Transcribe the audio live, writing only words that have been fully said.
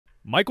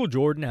Michael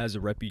Jordan has a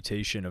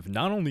reputation of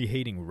not only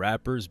hating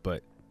rappers,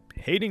 but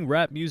hating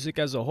rap music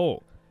as a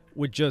whole,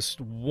 with just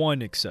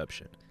one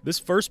exception. This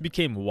first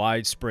became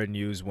widespread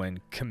news when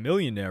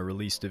Chamillionaire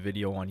released a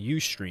video on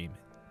Ustream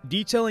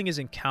detailing his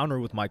encounter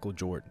with Michael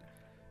Jordan.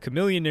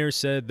 Chamillionaire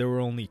said there were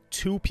only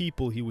two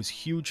people he was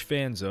huge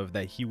fans of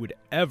that he would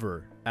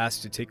ever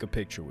ask to take a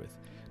picture with: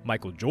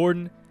 Michael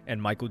Jordan and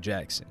Michael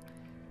Jackson.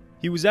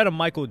 He was at a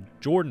Michael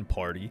Jordan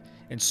party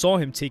and saw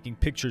him taking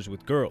pictures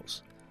with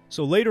girls.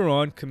 So later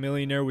on,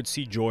 Chamillionaire would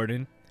see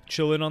Jordan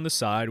chilling on the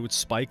side with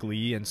Spike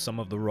Lee and some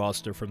of the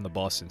roster from the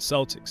Boston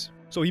Celtics.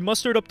 So he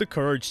mustered up the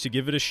courage to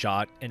give it a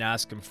shot and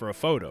ask him for a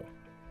photo.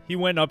 He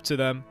went up to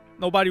them,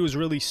 nobody was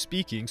really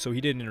speaking so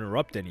he didn't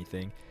interrupt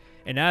anything,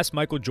 and asked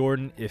Michael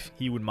Jordan if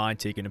he would mind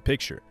taking a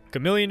picture.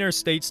 Chamillionaire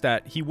states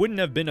that he wouldn't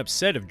have been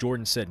upset if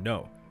Jordan said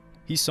no.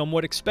 He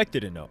somewhat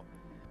expected a no,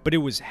 but it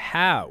was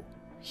how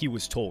he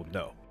was told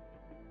no.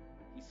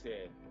 He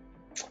said,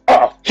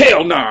 "Oh,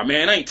 hell nah,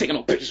 man, I ain't taking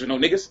no pictures with no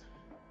niggas."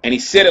 And he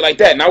said it like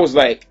that, and I was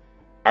like,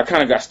 I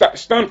kind of got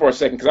stunned for a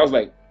second, because I was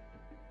like,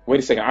 wait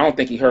a second, I don't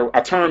think he heard.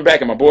 I turned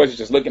back, and my boys were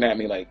just looking at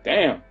me like, damn.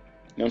 You know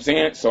what I'm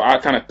saying? So I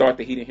kind of thought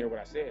that he didn't hear what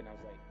I said, and I was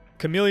like...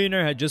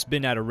 Chamillionaire had just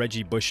been at a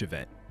Reggie Bush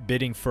event,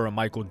 bidding for a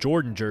Michael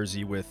Jordan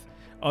jersey with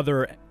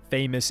other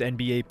famous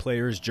NBA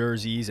players'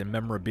 jerseys and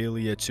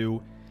memorabilia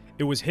too.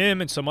 It was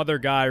him and some other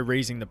guy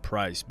raising the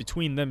price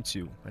between them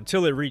two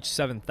until it reached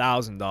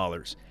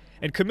 $7,000.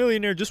 And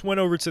Chamillionaire just went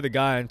over to the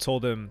guy and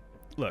told him,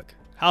 look,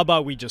 how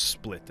about we just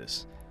split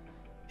this?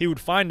 He would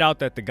find out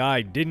that the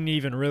guy didn't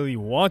even really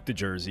want the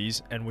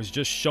jerseys and was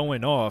just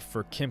showing off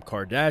for Kim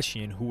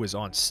Kardashian, who was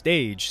on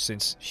stage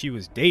since she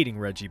was dating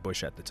Reggie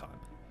Bush at the time.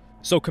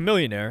 So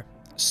Chamillionaire,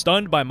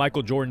 stunned by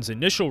Michael Jordan's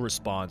initial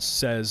response,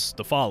 says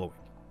the following.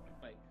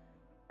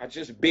 I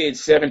just bid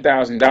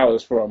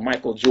 $7,000 for a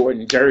Michael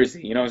Jordan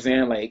jersey, you know what I'm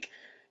saying? Like,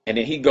 and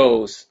then he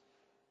goes,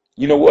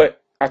 you know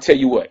what? I'll tell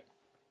you what.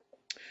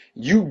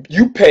 You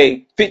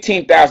pay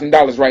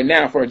 $15,000 right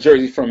now for a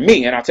jersey from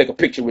me, and I'll take a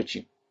picture with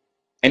you.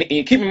 And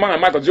keep in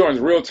mind, Michael Jordan's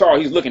real tall.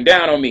 He's looking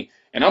down on me,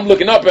 and I'm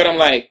looking up at him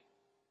like,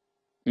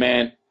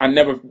 man, I've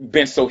never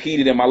been so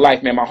heated in my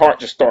life, man. My heart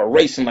just started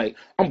racing like,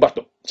 I'm about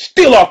to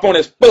steal off on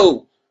this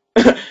fool.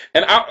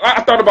 And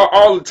I thought about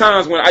all the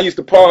times when I used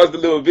to pause the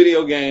little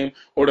video game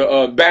or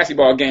the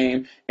basketball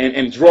game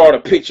and draw the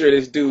picture of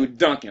this dude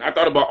dunking. I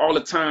thought about all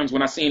the times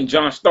when I seen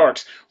John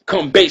Starks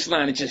come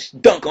baseline and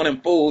just dunk on them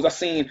fools.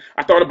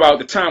 I thought about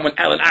the time when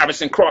Allen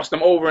Iverson crossed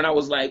them over, and I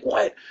was like,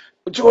 what?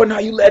 Jordan, how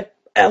you let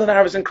Allen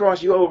Iverson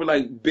cross you over?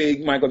 Like,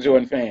 big Michael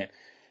Jordan fan.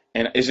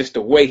 And it's just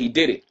the way he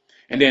did it.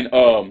 And then,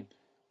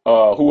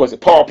 who was it?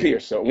 Paul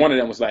Pierce. So one of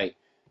them was like,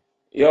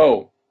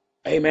 yo,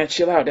 hey, man,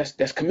 chill out. That's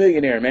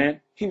Chamillionaire,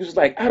 man. He was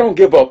like, I don't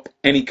give up.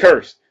 And he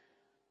cursed.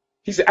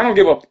 He said, I don't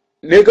give up,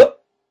 nigga.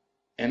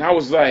 And I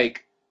was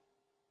like,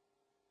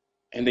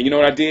 and then you know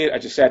what I did? I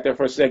just sat there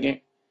for a second.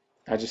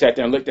 I just sat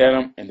there and looked at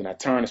him. And then I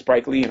turned to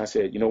Spike Lee and I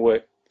said, you know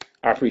what?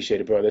 I appreciate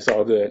it, bro. That's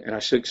all good. And I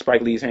shook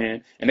Spike Lee's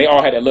hand. And they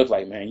all had that look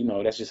like, man, you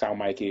know, that's just how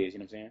Mike is. You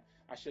know what I'm saying?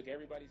 I shook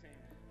everybody's hand.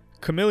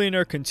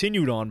 Chamillionaire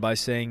continued on by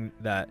saying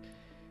that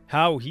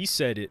how he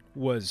said it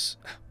was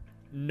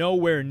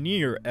nowhere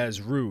near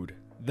as rude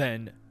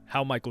than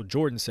how Michael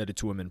Jordan said it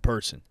to him in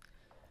person.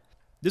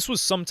 This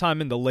was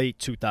sometime in the late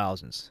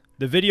 2000s.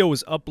 The video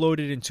was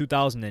uploaded in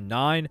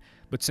 2009,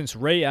 but since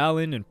Ray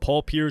Allen and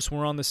Paul Pierce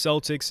were on the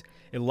Celtics,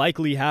 it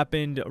likely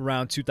happened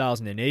around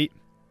 2008.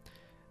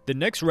 The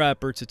next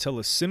rapper to tell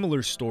a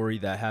similar story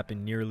that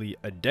happened nearly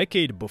a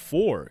decade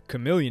before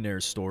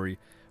Chamillionaire's story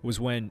was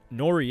when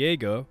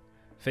Noriega,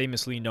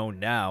 famously known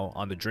now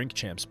on the Drink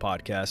Champs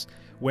podcast,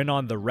 went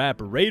on the Rap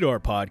Radar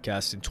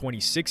podcast in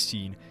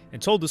 2016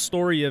 and told the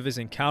story of his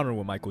encounter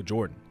with Michael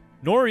Jordan.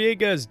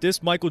 Noriega has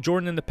dissed Michael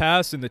Jordan in the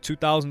past in the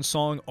 2000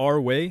 song Our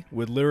Way,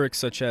 with lyrics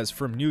such as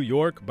 "From New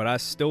York, but I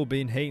still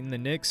been hating the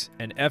Knicks,"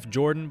 and "F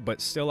Jordan,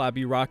 but still I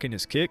be rocking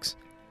his kicks."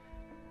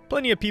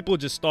 Plenty of people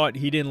just thought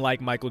he didn't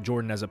like Michael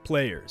Jordan as a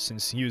player,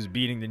 since he was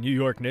beating the New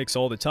York Knicks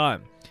all the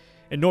time.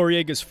 And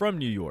Noriega's from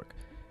New York.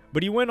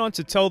 But he went on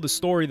to tell the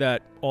story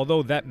that,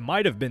 although that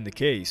might have been the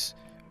case,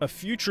 a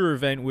future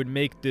event would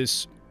make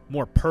this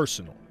more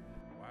personal.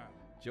 Wow.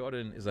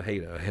 Jordan is a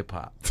hater of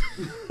hip-hop.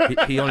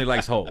 he only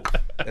likes Hov.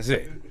 That's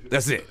it.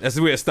 That's it. That's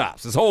where it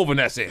stops. It's Hov and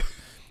that's it.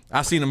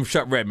 I seen him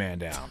shut Redman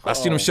down. I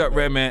seen him shut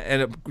Redman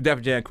at a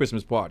Def Jam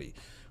Christmas party.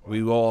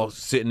 We were all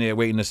sitting there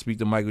waiting to speak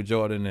to Michael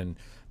Jordan, and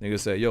nigga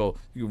said, yo,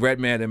 you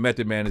Redman and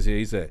Method Man is here.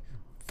 He said,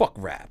 fuck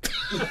rap.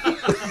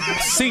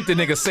 Seen the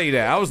nigga say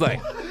that. I was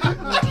like,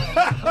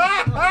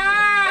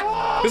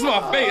 this is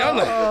my face. I'm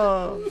like,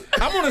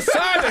 I'm on the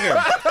side of him.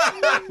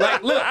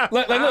 Like, look,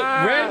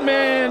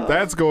 Redman.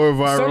 That's going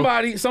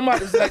viral.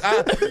 Somebody's like,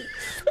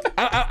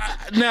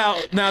 now,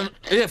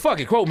 yeah, fuck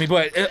it, quote me,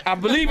 but I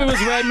believe it was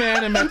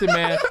Redman and Method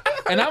Man,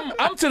 and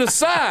I'm to the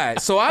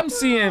side, so I'm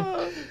seeing,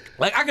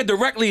 like, I could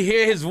directly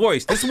hear his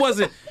voice. This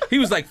wasn't. He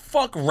was like,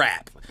 fuck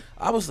rap.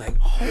 I was like,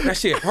 oh, that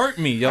shit hurt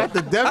me, yo. At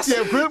the Def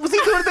Jam Christmas, was he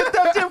doing the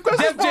Def Jam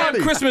Christmas Def Jam party?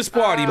 Christmas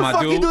party, my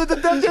Fuck, dude. he doing the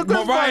Def Jam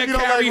Christmas party? Mariah if you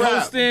don't Carey like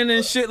rap? hosting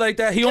and shit like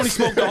that. He only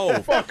smoked the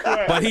Hove.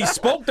 But he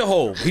spoke the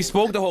Hove. He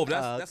spoke the Hove.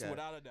 That's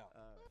without a doubt.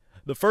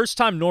 The first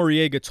time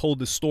Noriega told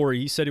the story,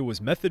 he said it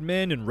was Method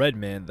Man and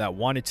Redman that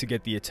wanted to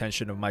get the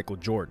attention of Michael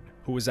Jordan,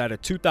 who was at a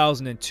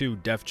 2002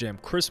 Def Jam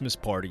Christmas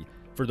party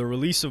for the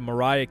release of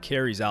Mariah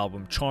Carey's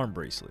album Charm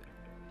Bracelet.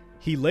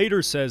 He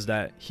later says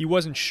that he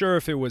wasn't sure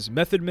if it was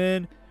Method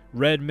Man,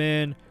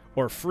 Redman,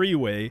 or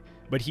Freeway,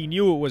 but he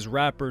knew it was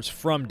rappers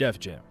from Def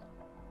Jam.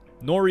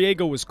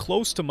 Noriega was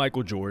close to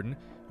Michael Jordan,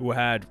 who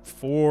had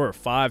 4 or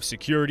 5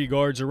 security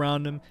guards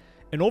around him,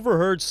 and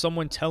overheard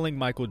someone telling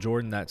Michael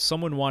Jordan that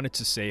someone wanted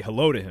to say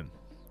hello to him.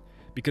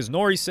 Because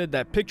Nori said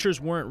that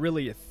pictures weren't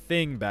really a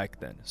thing back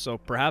then, so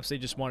perhaps they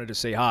just wanted to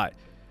say hi.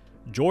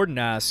 Jordan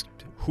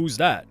asked, "Who's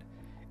that?"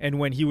 And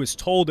when he was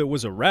told it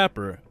was a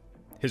rapper,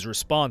 his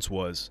response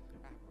was,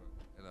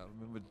 And I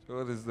remember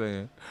Jordan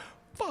saying,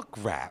 fuck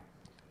rap.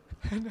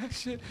 And that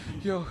shit,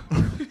 yo,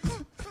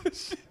 that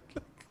shit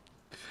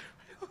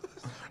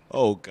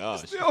Oh,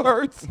 gosh. still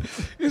hurts.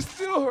 It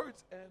still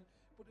hurts. And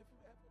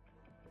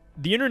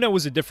The internet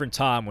was a different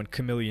time when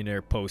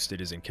Chamillionaire posted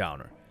his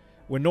encounter.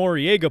 When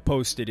Noriega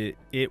posted it,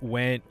 it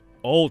went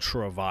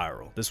ultra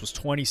viral. This was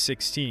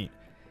 2016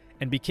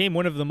 and became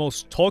one of the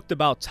most talked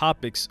about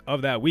topics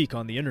of that week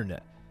on the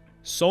internet.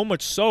 So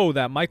much so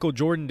that Michael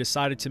Jordan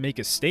decided to make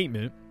a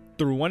statement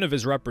through one of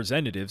his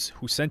representatives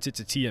who sent it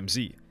to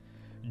TMZ.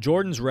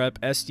 Jordan's rep,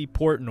 Esty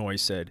Portnoy,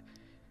 said,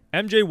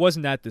 "MJ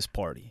wasn't at this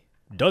party,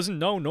 doesn't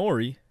know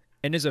Nori,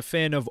 and is a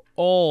fan of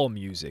all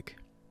music.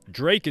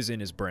 Drake is in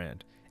his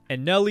brand,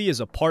 and Nelly is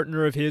a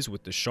partner of his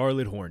with the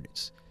Charlotte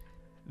Hornets."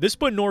 This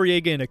put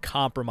Noriega in a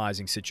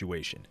compromising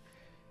situation.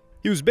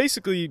 He was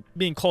basically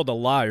being called a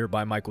liar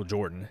by Michael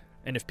Jordan,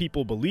 and if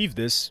people believed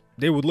this,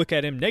 they would look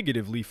at him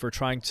negatively for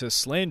trying to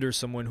slander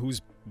someone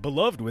who's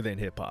beloved within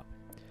hip-hop.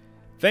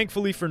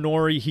 Thankfully for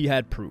Nori, he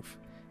had proof,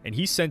 and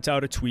he sent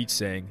out a tweet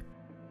saying,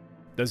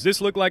 "Does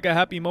this look like a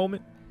happy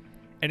moment?"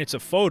 And it's a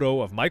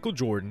photo of Michael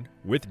Jordan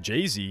with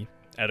Jay-Z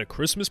at a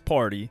Christmas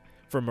party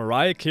for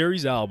Mariah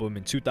Carey's album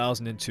in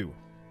 2002.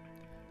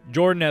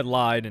 Jordan had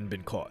lied and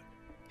been caught.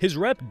 His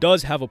rep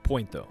does have a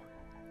point though.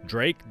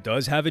 Drake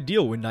does have a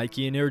deal with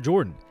Nike and Air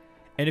Jordan,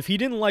 and if he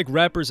didn't like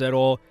rappers at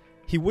all,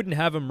 he wouldn't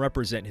have him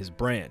represent his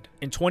brand.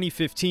 In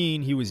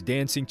 2015, he was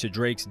dancing to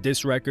Drake's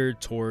diss record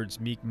towards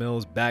Meek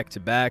Mill's Back to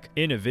Back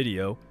in a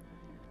video.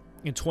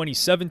 In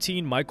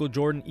 2017, Michael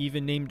Jordan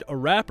even named a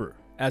rapper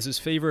as his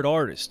favorite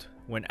artist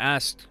when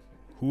asked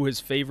who his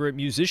favorite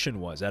musician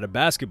was at a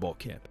basketball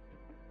camp.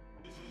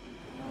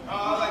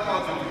 I like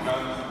all different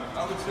guys.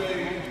 I would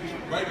say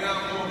right now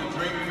I'm more of a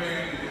Drake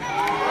fan.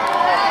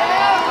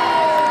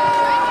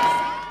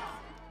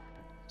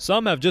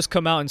 Some have just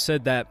come out and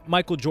said that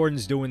Michael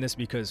Jordan's doing this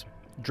because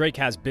Drake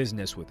has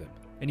business with him,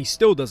 and he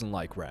still doesn't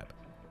like rap.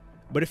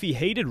 But if he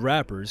hated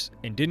rappers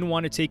and didn't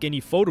want to take any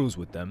photos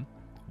with them,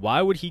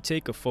 why would he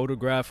take a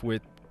photograph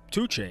with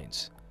 2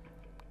 Chainz,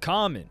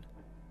 Common,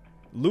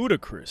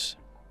 Ludacris,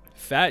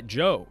 Fat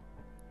Joe,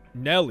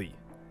 Nelly,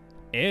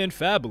 and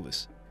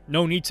Fabulous?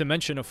 No need to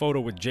mention a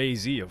photo with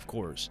Jay-Z, of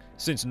course,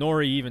 since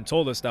Nori even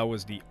told us that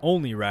was the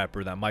only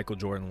rapper that Michael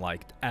Jordan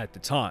liked at the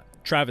time.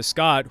 Travis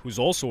Scott, who's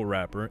also a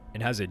rapper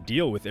and has a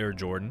deal with Air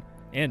Jordan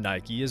and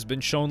Nike, has been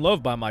shown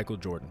love by Michael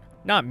Jordan.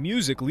 Not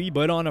musically,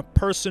 but on a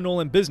personal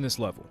and business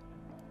level.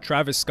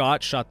 Travis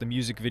Scott shot the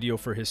music video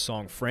for his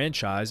song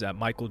Franchise at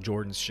Michael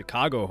Jordan's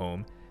Chicago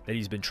home that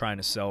he's been trying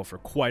to sell for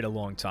quite a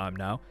long time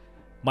now.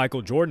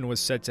 Michael Jordan was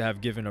said to have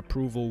given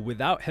approval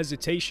without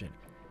hesitation,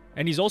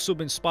 and he's also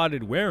been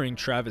spotted wearing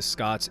Travis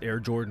Scott's Air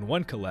Jordan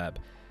 1 collab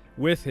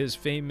with his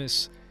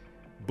famous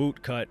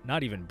bootcut,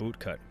 not even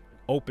bootcut,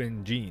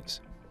 open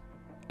jeans,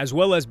 as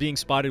well as being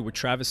spotted with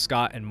Travis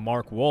Scott and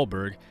Mark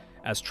Wahlberg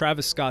as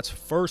Travis Scott's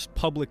first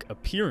public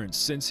appearance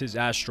since his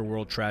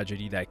Astroworld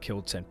tragedy that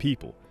killed 10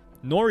 people.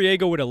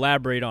 Noriega would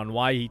elaborate on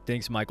why he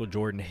thinks Michael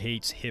Jordan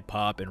hates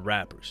hip-hop and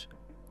rappers.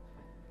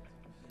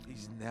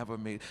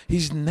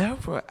 He's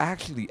never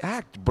actually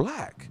acted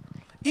black.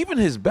 Even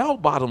his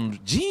bell-bottom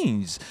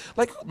jeans,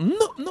 like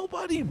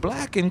nobody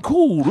black and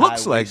cool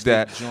looks like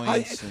that.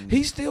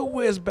 He still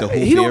wears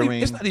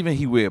it's not even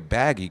he wear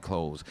baggy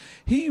clothes.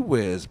 He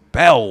wears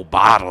bell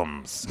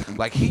bottoms.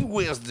 Like he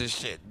wears this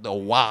shit, the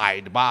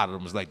wide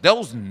bottoms. Like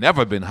those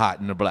never been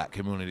hot in the black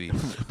community.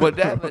 But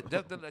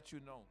that to let you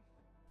know.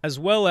 As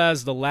well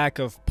as the lack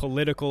of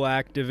political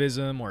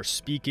activism or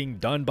speaking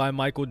done by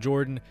Michael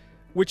Jordan,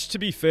 which, to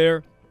be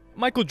fair,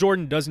 Michael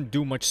Jordan doesn't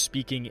do much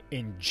speaking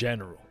in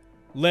general,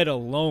 let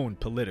alone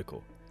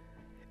political.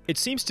 It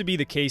seems to be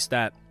the case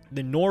that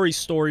the Nori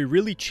story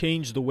really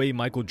changed the way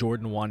Michael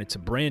Jordan wanted to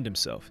brand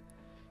himself.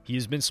 He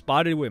has been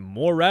spotted with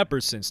more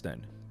rappers since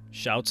then.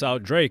 Shouts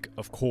out Drake,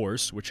 of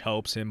course, which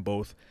helps him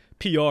both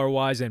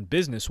PR-wise and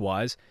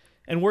business-wise,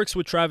 and works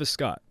with Travis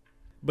Scott.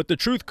 But the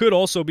truth could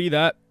also be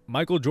that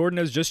Michael Jordan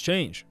has just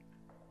changed.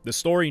 The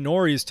story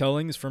Nori is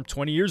telling is from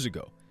 20 years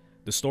ago.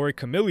 The story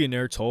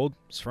Chamillionaire told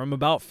is from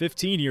about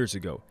 15 years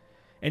ago.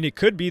 And it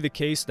could be the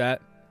case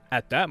that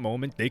at that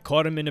moment, they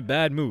caught him in a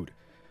bad mood.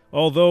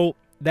 Although,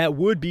 that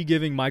would be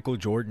giving Michael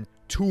Jordan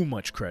too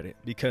much credit,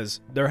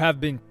 because there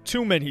have been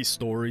too many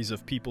stories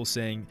of people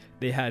saying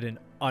they had an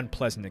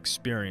unpleasant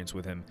experience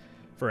with him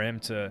for him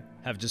to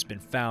have just been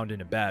found in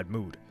a bad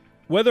mood.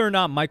 Whether or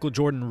not Michael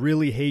Jordan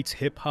really hates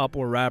hip-hop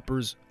or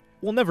rappers,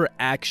 we'll never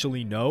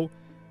actually know,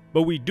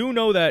 but we do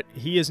know that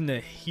he isn't a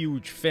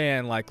huge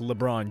fan like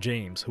LeBron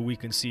James, who we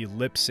can see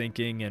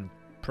lip-syncing and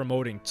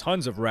promoting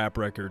tons of rap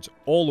records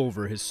all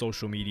over his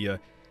social media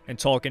and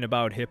talking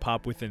about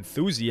hip-hop with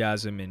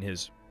enthusiasm in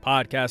his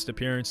podcast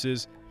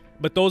appearances.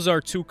 But those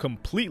are two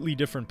completely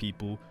different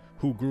people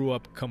who grew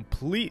up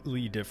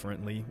completely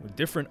differently, with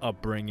different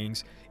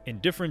upbringings, in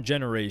different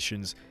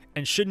generations,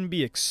 and shouldn't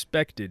be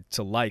expected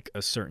to like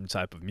a certain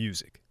type of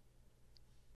music.